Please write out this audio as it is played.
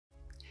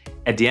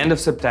At the end of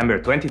September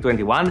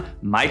 2021,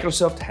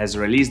 Microsoft has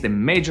released a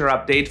major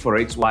update for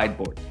its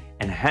whiteboard,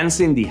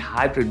 enhancing the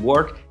hybrid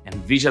work and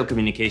visual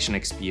communication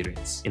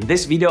experience. In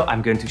this video,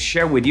 I'm going to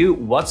share with you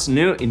what's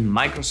new in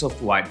Microsoft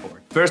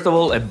Whiteboard. First of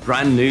all, a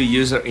brand new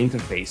user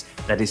interface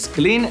that is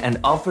clean and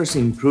offers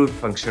improved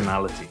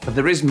functionality. But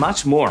there is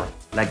much more,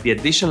 like the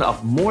addition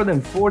of more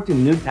than 40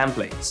 new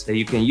templates that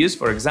you can use,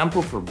 for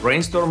example, for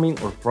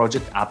brainstorming or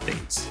project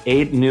updates.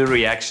 8 new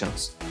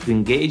reactions to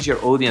engage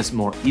your audience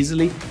more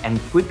easily and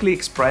quickly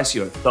express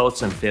your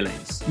thoughts and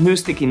feelings. New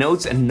sticky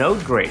notes and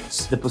note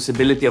grids, the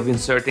possibility of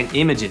inserting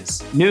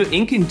images, new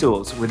inking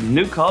tools with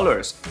new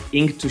colors,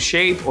 ink to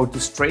shape or to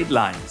straight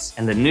lines,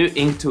 and the new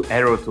ink to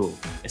arrow tool,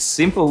 a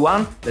simple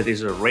one that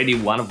is already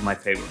one of my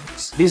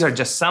favorites. These are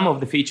just some of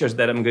the features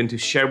that I'm going to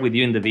share with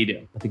you in the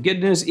video. But the good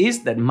news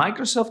is that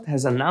Microsoft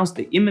has announced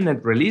the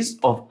imminent release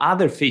of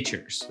other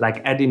features,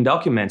 like adding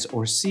documents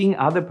or seeing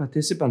other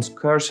participants'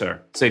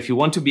 cursor. So if you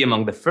want to be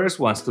among the first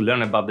ones to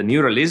learn about the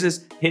new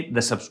releases, hit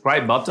the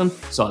subscribe button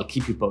so I'll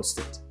keep you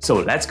posted. So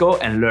let's go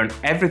and learn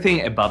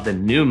everything about the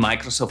new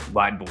Microsoft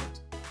Whiteboard.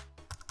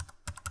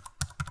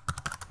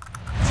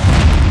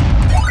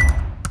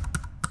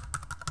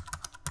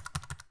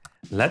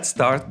 Let's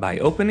start by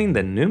opening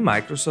the new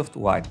Microsoft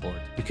Whiteboard.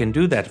 You can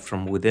do that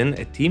from within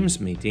a Teams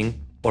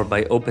meeting or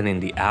by opening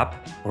the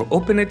app or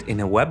open it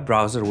in a web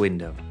browser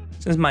window.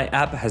 Since my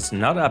app has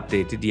not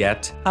updated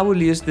yet, I will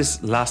use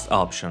this last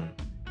option.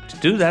 To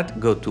do that,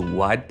 go to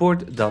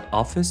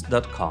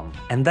whiteboard.office.com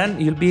and then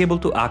you'll be able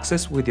to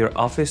access with your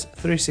Office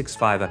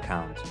 365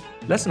 account.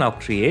 Let's now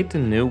create a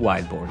new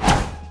whiteboard.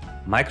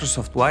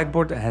 Microsoft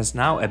Whiteboard has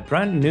now a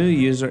brand new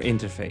user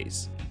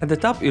interface. At the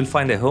top, you'll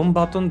find a home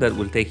button that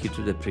will take you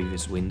to the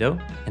previous window,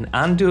 an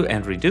undo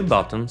and redo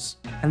buttons,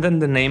 and then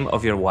the name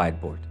of your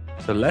whiteboard.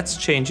 So let's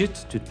change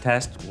it to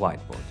Test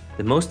Whiteboard.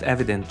 The most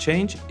evident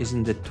change is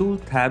in the tool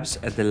tabs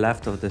at the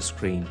left of the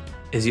screen.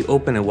 As you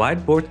open a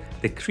whiteboard,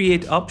 the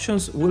Create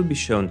options will be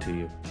shown to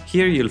you.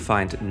 Here you'll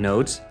find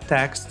notes,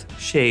 text,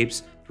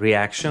 shapes,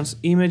 reactions,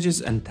 images,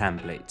 and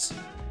templates.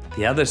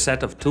 The other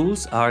set of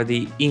tools are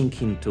the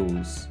inking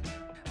tools.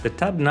 The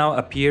tab now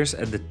appears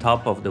at the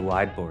top of the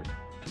whiteboard.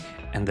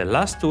 And the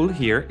last tool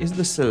here is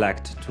the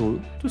Select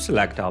tool to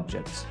select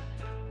objects.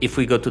 If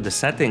we go to the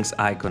Settings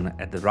icon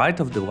at the right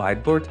of the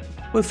whiteboard,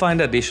 we'll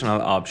find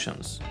additional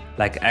options,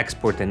 like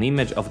export an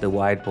image of the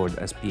whiteboard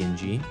as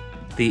PNG,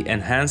 the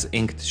Enhance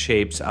Inked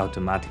Shapes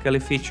Automatically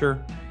feature,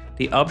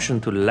 the option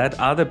to let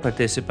other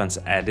participants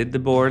edit the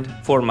board,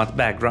 format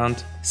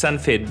background,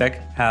 send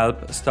feedback,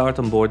 help, start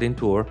onboarding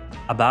tour,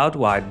 about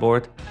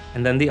whiteboard,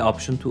 and then the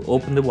option to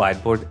open the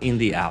whiteboard in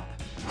the app.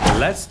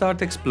 Let's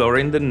start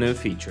exploring the new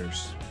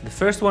features. The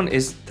first one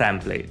is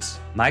templates.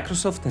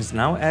 Microsoft has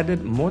now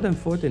added more than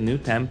 40 new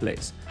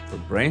templates for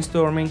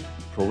brainstorming,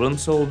 problem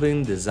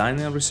solving, design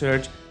and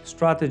research,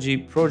 strategy,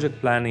 project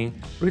planning,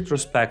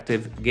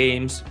 retrospective,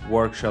 games,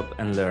 workshop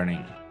and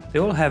learning. They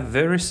all have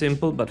very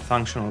simple but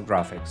functional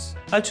graphics.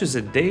 I'll choose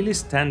a daily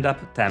stand-up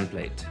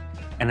template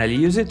and I'll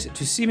use it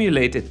to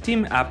simulate a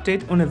team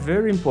update on a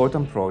very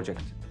important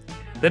project.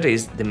 That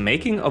is, the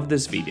making of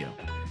this video.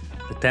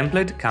 The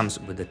template comes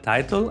with a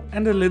title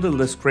and a little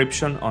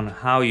description on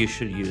how you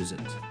should use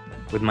it.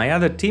 With my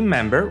other team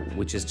member,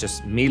 which is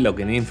just me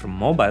logging in from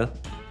mobile,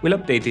 we'll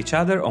update each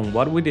other on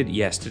what we did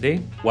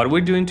yesterday, what we're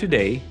doing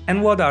today,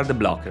 and what are the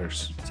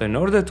blockers. So in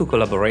order to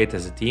collaborate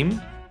as a team,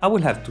 I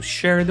will have to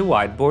share the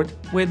whiteboard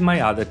with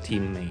my other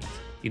teammate.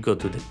 You go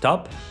to the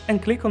top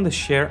and click on the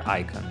share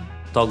icon.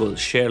 Toggle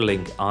share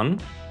link on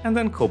and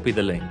then copy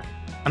the link.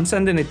 I'm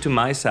sending it to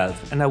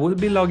myself and I will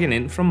be logging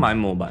in from my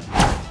mobile.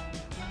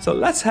 So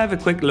let's have a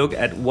quick look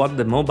at what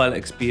the mobile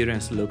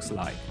experience looks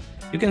like.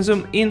 You can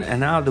zoom in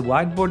and out the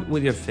whiteboard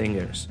with your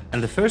fingers.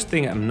 And the first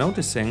thing I'm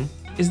noticing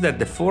is that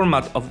the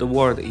format of the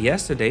word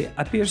yesterday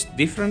appears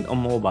different on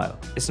mobile.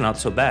 It's not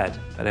so bad,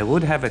 but I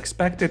would have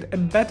expected a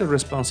better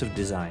responsive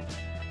design.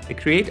 The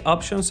Create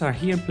options are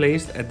here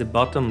placed at the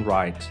bottom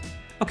right.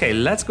 Okay,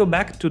 let's go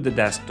back to the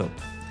desktop.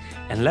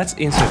 And let's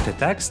insert a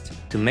text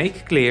to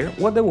make clear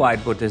what the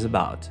whiteboard is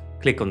about.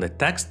 Click on the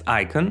text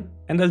icon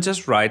and I'll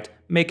just write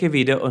 "Make a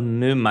video on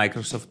new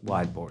Microsoft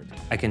Whiteboard."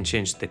 I can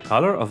change the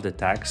color of the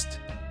text,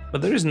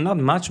 but there is not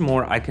much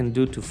more I can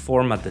do to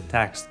format the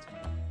text.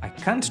 I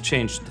can't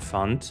change the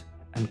font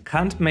and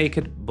can't make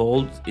it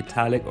bold,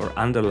 italic or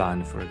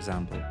underline, for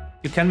example.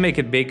 You can make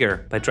it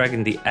bigger by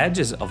dragging the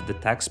edges of the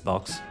text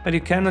box, but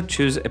you cannot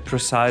choose a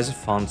precise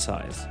font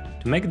size.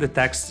 To make the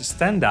text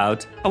stand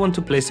out, I want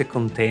to place a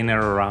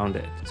container around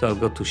it. So I'll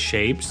go to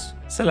Shapes,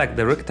 select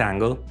the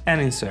rectangle and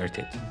insert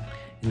it.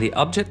 In the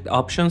object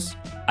options,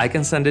 I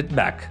can send it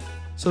back,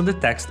 so the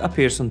text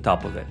appears on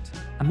top of it.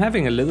 I'm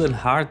having a little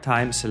hard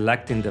time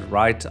selecting the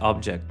right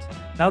object.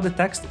 Now the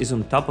text is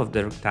on top of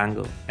the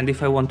rectangle, and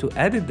if I want to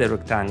edit the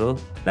rectangle,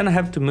 then I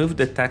have to move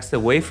the text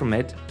away from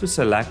it to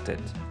select it.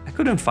 I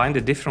couldn't find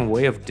a different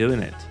way of doing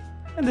it,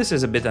 and this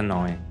is a bit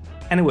annoying.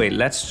 Anyway,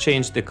 let's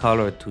change the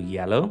color to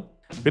yellow,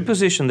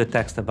 reposition the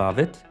text above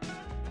it,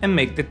 and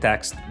make the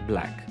text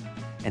black.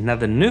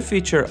 Another new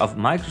feature of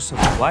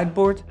Microsoft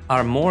Whiteboard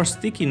are more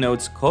sticky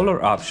notes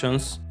color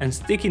options and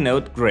sticky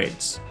note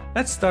grids.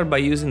 Let's start by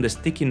using the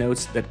sticky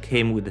notes that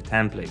came with the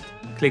template.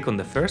 Click on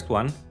the first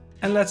one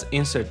and let's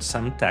insert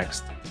some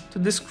text to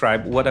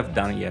describe what I've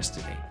done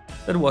yesterday.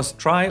 That was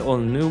try all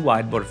new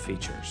whiteboard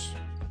features.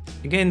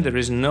 Again, there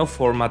is no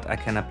format I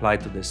can apply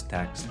to this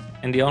text,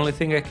 and the only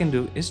thing I can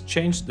do is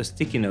change the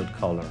sticky note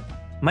color.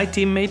 My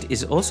teammate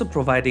is also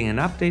providing an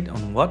update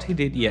on what he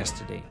did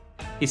yesterday.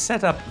 He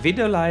set up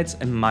video lights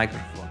and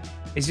microphone.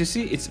 As you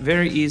see, it's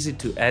very easy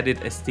to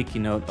edit a sticky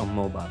note on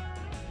mobile.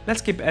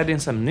 Let's keep adding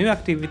some new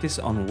activities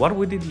on what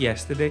we did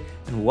yesterday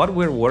and what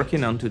we're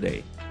working on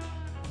today.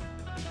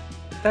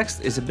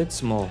 Text is a bit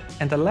small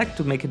and I like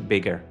to make it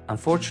bigger.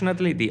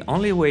 Unfortunately, the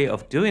only way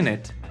of doing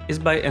it is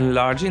by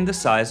enlarging the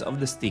size of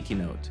the sticky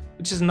note,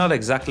 which is not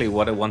exactly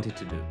what I wanted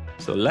to do.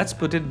 So let's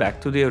put it back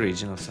to the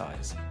original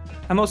size.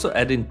 I'm also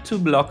adding 2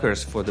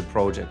 blockers for the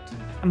project.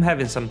 I'm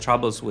having some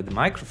troubles with the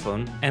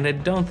microphone and I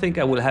don't think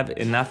I will have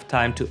enough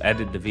time to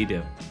edit the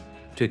video.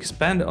 To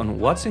expand on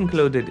what's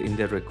included in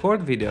the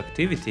record video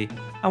activity,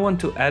 I want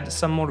to add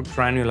some more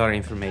granular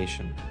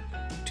information.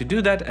 To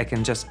do that, I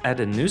can just add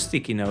a new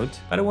sticky note,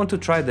 but I want to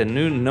try the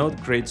new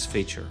Note Grids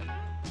feature.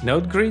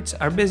 Note grids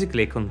are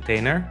basically a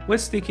container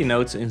with sticky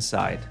notes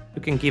inside.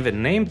 You can give a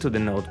name to the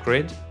note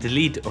grid,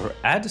 delete or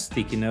add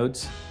sticky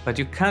notes, but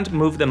you can't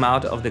move them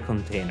out of the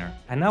container.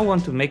 I now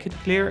want to make it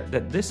clear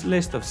that this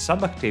list of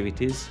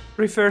sub-activities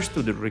refers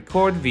to the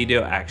record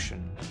video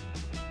action.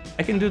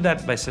 I can do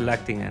that by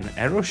selecting an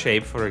arrow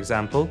shape, for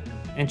example,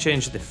 and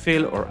change the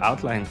fill or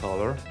outline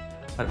color,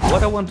 but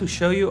what I want to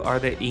show you are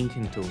the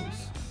inking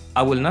tools.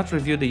 I will not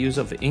review the use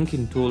of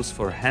inking tools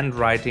for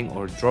handwriting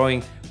or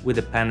drawing with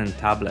a pen and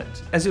tablet,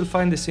 as you'll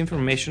find this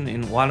information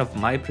in one of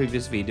my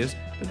previous videos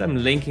that I'm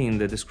linking in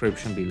the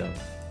description below.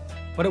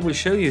 What I will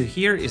show you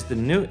here is the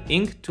new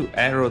Ink to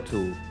Arrow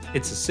tool.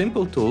 It's a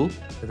simple tool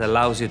that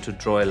allows you to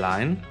draw a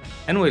line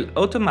and will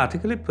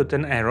automatically put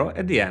an arrow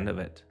at the end of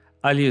it.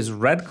 I'll use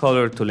red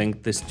color to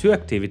link these 2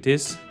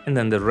 activities and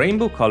then the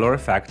rainbow color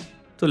effect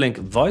to link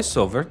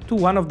VoiceOver to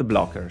one of the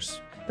blockers.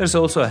 There's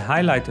also a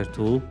highlighter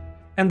tool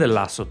and the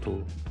lasso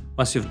tool.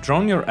 Once you've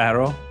drawn your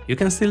arrow, you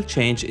can still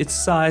change its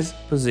size,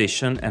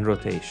 position and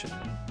rotation.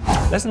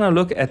 Let's now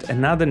look at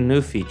another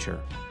new feature.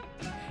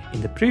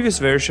 In the previous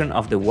version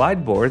of the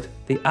whiteboard,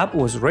 the app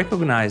was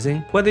recognizing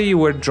whether you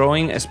were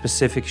drawing a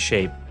specific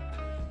shape.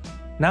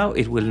 Now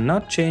it will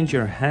not change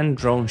your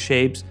hand-drawn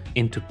shapes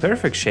into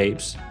perfect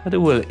shapes, but it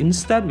will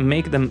instead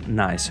make them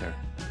nicer.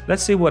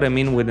 Let's see what I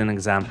mean with an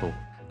example.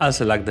 I'll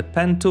select the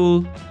pen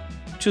tool,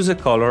 choose a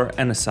color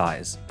and a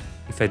size.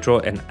 If I draw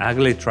an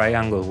ugly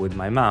triangle with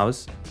my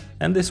mouse,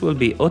 then this will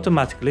be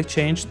automatically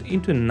changed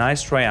into a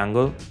nice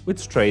triangle with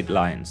straight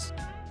lines.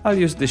 I'll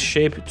use this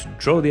shape to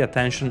draw the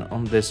attention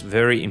on this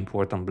very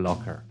important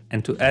blocker.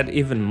 And to add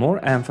even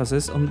more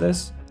emphasis on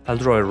this, I'll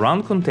draw a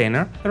round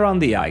container around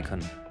the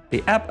icon.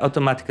 The app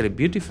automatically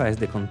beautifies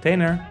the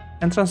container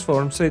and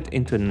transforms it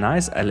into a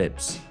nice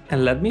ellipse.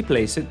 And let me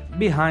place it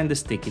behind the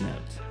sticky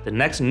note. The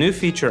next new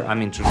feature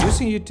I'm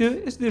introducing you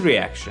to is the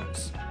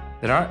reactions.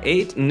 There are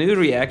 8 new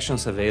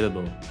reactions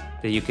available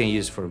that you can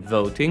use for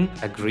voting,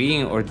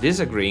 agreeing or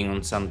disagreeing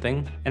on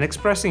something, and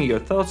expressing your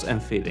thoughts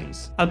and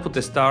feelings. I'll put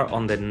a star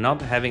on the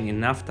not having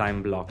enough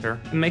time blocker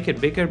and make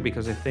it bigger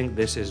because I think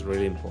this is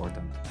really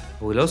important.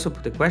 I will also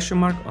put a question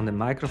mark on the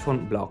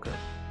microphone blocker.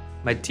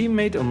 My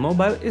teammate on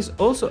mobile is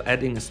also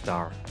adding a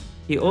star.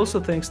 He also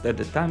thinks that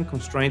the time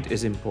constraint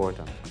is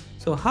important.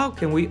 So how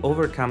can we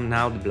overcome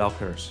now the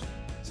blockers?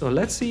 So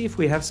let's see if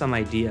we have some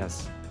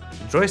ideas.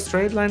 To draw a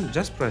straight line,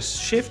 just press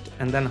Shift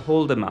and then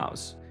hold the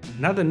mouse.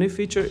 Another new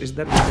feature is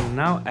that we can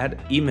now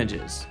add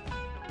images.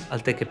 I'll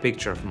take a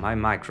picture of my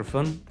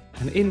microphone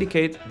and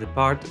indicate the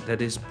part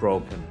that is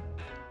broken.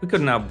 We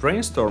could now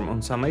brainstorm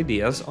on some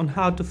ideas on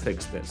how to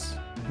fix this.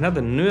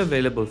 Another new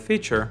available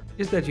feature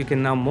is that you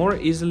can now more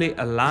easily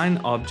align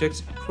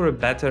objects for a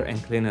better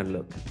and cleaner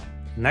look.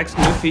 The next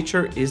new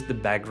feature is the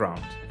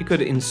background. You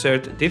could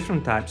insert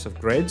different types of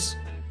grids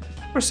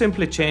or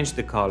simply change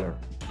the color.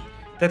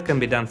 That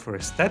can be done for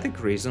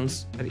aesthetic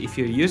reasons, but if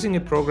you're using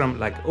a program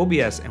like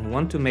OBS and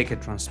want to make a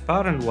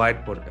transparent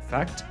whiteboard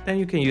effect, then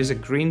you can use a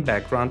green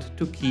background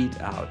to key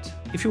it out.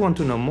 If you want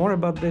to know more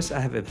about this, I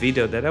have a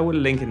video that I will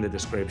link in the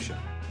description.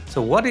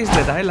 So what is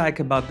that I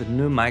like about the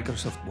new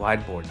Microsoft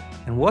Whiteboard?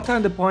 And what are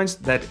the points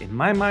that, in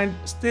my mind,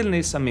 still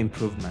need some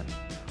improvement?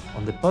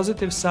 On the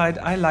positive side,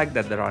 I like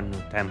that there are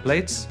new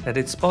templates, that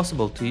it's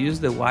possible to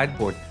use the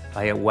whiteboard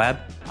via web,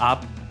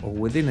 app or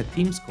within a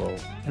Teams call,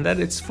 and that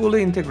it's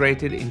fully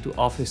integrated into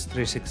Office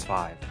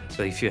 365.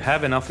 So if you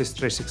have an Office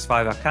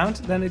 365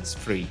 account, then it's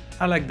free.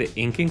 I like the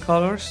inking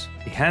colors,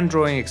 the hand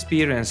drawing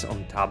experience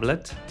on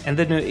tablet, and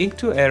the new Ink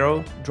to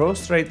Arrow, Draw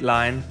Straight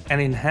Line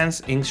and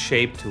Enhance Ink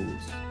Shape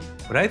tools.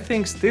 What I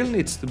think still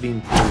needs to be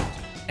improved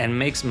and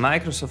makes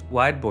Microsoft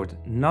Whiteboard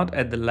not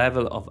at the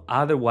level of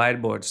other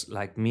whiteboards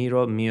like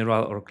Miro,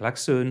 Mural or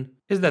Klaxoon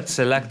is that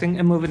selecting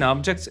and moving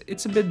objects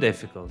it's a bit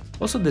difficult.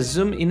 Also the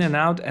zoom in and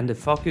out and the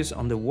focus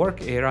on the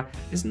work area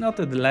is not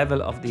at the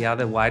level of the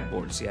other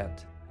whiteboards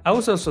yet. I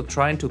was also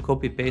trying to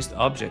copy-paste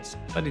objects,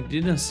 but it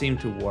didn't seem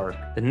to work.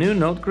 The new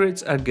note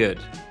grids are good,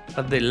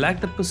 but they lack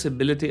the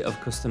possibility of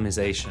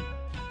customization.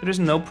 There is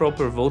no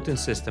proper voting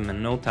system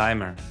and no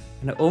timer.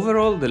 And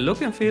overall, the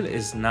look and feel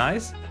is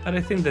nice, but I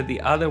think that the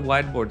other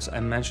whiteboards I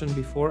mentioned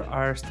before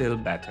are still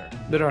better.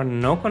 There are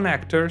no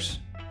connectors,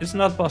 it's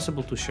not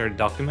possible to share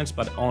documents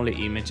but only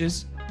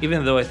images,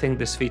 even though I think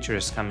this feature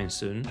is coming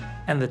soon,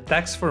 and the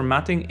text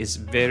formatting is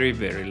very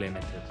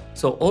limited.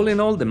 So all in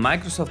all, the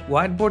Microsoft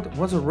Whiteboard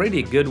was already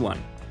a good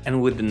one,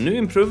 and with the new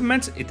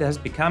improvements it has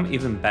become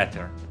even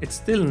better. It's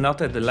still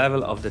not at the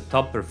level of the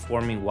top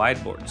performing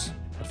whiteboards.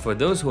 But for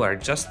those who are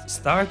just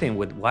starting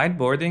with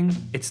whiteboarding,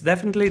 it's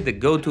definitely the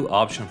go-to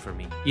option for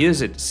me.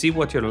 Use it, see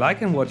what you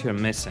like and what you're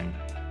missing.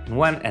 And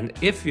when and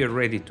if you're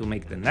ready to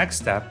make the next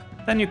step,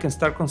 then you can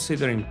start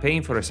considering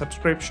paying for a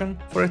subscription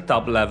for a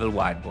top-level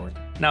whiteboard.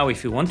 Now,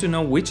 if you want to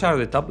know which are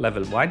the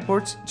top-level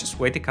whiteboards, just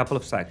wait a couple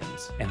of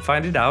seconds and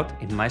find it out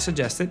in my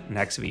suggested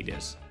next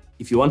videos.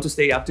 If you want to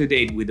stay up to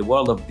date with the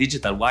world of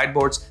digital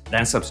whiteboards,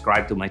 then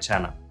subscribe to my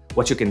channel.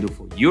 What you can do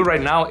for you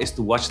right now is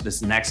to watch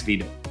this next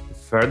video to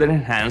further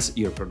enhance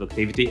your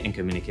productivity and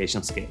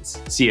communication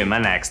skills. See you in my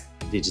next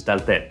digital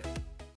tip.